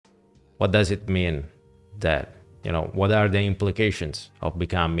What does it mean that, what are the implications of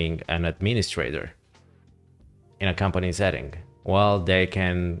becoming an administrator in a company setting? Well, they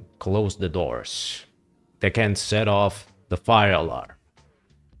can close the doors. They can set off the fire alarm.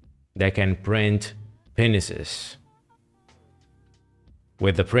 They can print penises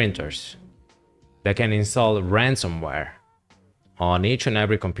with the printers. They can install ransomware on each and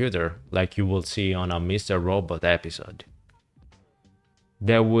every computer, like you will see on a Mr. Robot episode.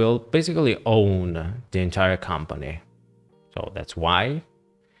 They will basically own the entire company. So that's why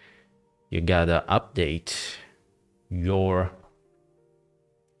you gotta update your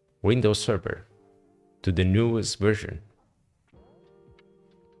Windows Server to the newest version,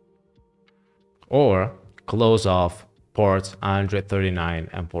 or close off ports 139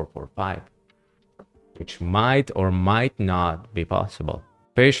 and 445, which might or might not be possible.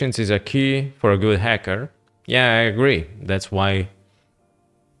 Patience is a key for a good hacker. Yeah, I agree. That's why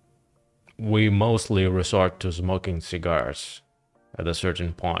we mostly resort to smoking cigars at a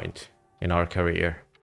certain point in our career.